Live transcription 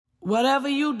Whatever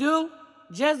you do,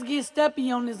 just get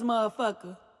steppy on this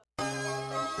motherfucker.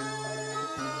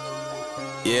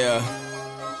 Yeah.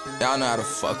 Y'all know how the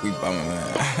fuck we bumming,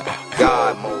 man.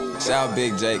 God move. Shout out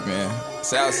Big Jake, man.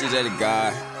 Shout out CJ the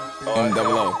God.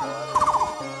 M-double-O.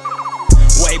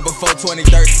 Way before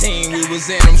 2013, we was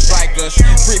in them strikers.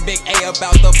 Free Big A up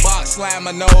out the box, slam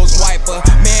a nose wiper.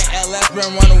 Me and LF been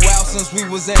running wild since we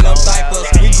was in them diapers.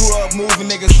 We grew up moving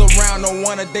niggas around, no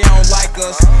wonder they don't like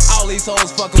us. All these hoes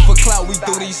fucking for clout, we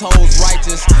do these hoes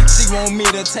righteous. She want me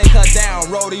to take her down,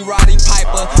 Roddy Roddy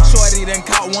Piper. Shorty done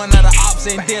caught one of the ops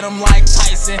and did them like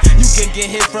Tyson. You can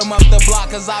get hit from up the block,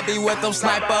 cause I be with them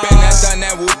snipers. Been there, done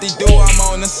that, whoop-de-doo, I'm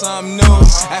on to something new.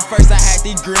 At first I had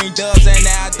these green dubs and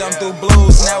now I dumb through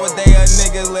blues. Nowadays a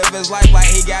nigga live his life like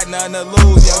he got nothing to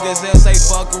lose. Young Gazelle say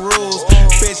fuck the rules.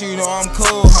 Bitch, you know I'm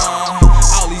cool, huh?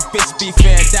 All these bitches be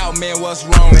fanned out, man, what's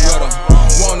wrong with them?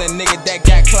 Want a nigga that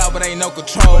got clout but ain't no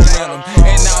control in them.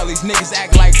 And all these niggas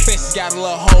act like bitches got a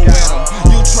little hole in them.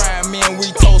 You try me and we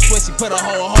told Switchy put a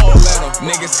whole hole in them.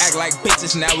 Niggas act like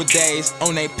bitches nowadays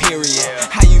on they period.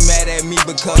 How you mad at me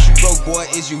because you broke, boy,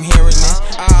 is you hearing this?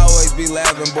 I always be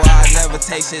laughing, boy, I never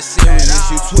take shit serious.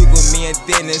 You tweak with me and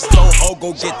then it's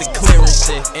go get the clearance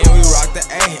shit. And we rock the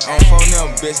A on phone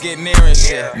them, bitch get near and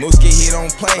shit. Mooski, he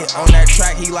don't play on that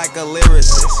track, he like a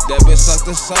lyricist. That bitch sucked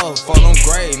the soul, phone them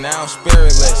gray, now I'm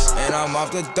spiritless. And I'm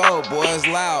off the dope, boy, it's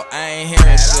loud, I ain't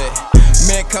hearing shit.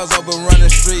 Man, cuz open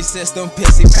running street system,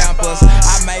 pissy pampers.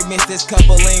 I might miss this cup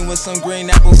of lean with some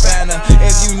green apple Fanta.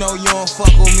 If you know you don't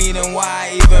fuck with me, then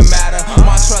why even matter?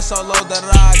 My trust so low that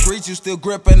I greet you, still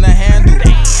gripping the handle.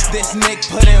 This Nick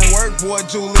put in work, boy,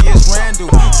 Julius Randle.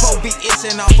 Folk be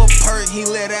itching off a perk, he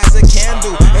lit as a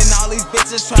candle. And all these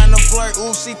bitches trying to flirt,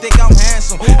 ooh, she think I'm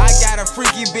handsome. I got a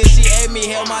freaky bitch, she ate me,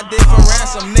 held my dick for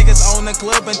ransom. Niggas own the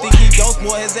club and think he ghost,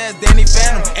 boy, his ass Danny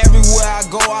Phantom. Everywhere I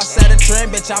go, I set a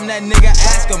trend, bitch, I'm that nigga,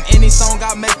 ask him. Any song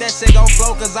I make, that shit gon'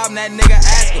 flow, cause I'm that nigga,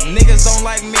 ask him. Niggas don't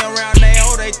like me around they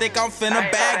hoe, they think I'm finna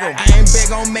bag them. I ain't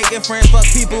big on making friends, fuck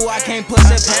people, I can't push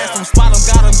it past them. Spot them,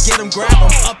 got them, get them, grab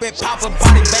them. Up it, pop a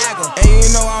body bag them. And you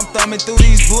know I'm thumbing through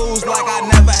these blues like I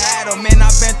never had them. Man,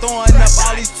 I've been throwing up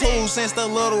all these tools since the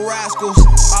little rascals.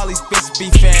 All these bitches be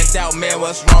fanned out, man,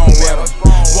 what's wrong with them?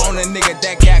 Want a nigga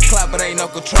that got clap, but ain't no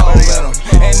control with them.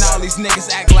 And all these niggas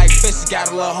act like bitches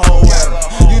got a little hole with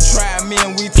them. You tried me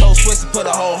and we told Switch to put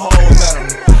a whole hole in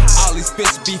them. All these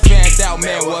bitches be fanned out,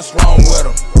 man, what's wrong with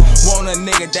them? Want a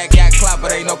nigga that got clap,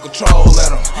 but ain't no control in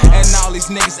them. And all these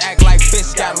niggas act like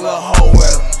bitches got a little hole with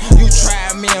them. You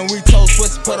tried me and we told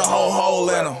Switch to put a whole hole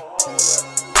in them.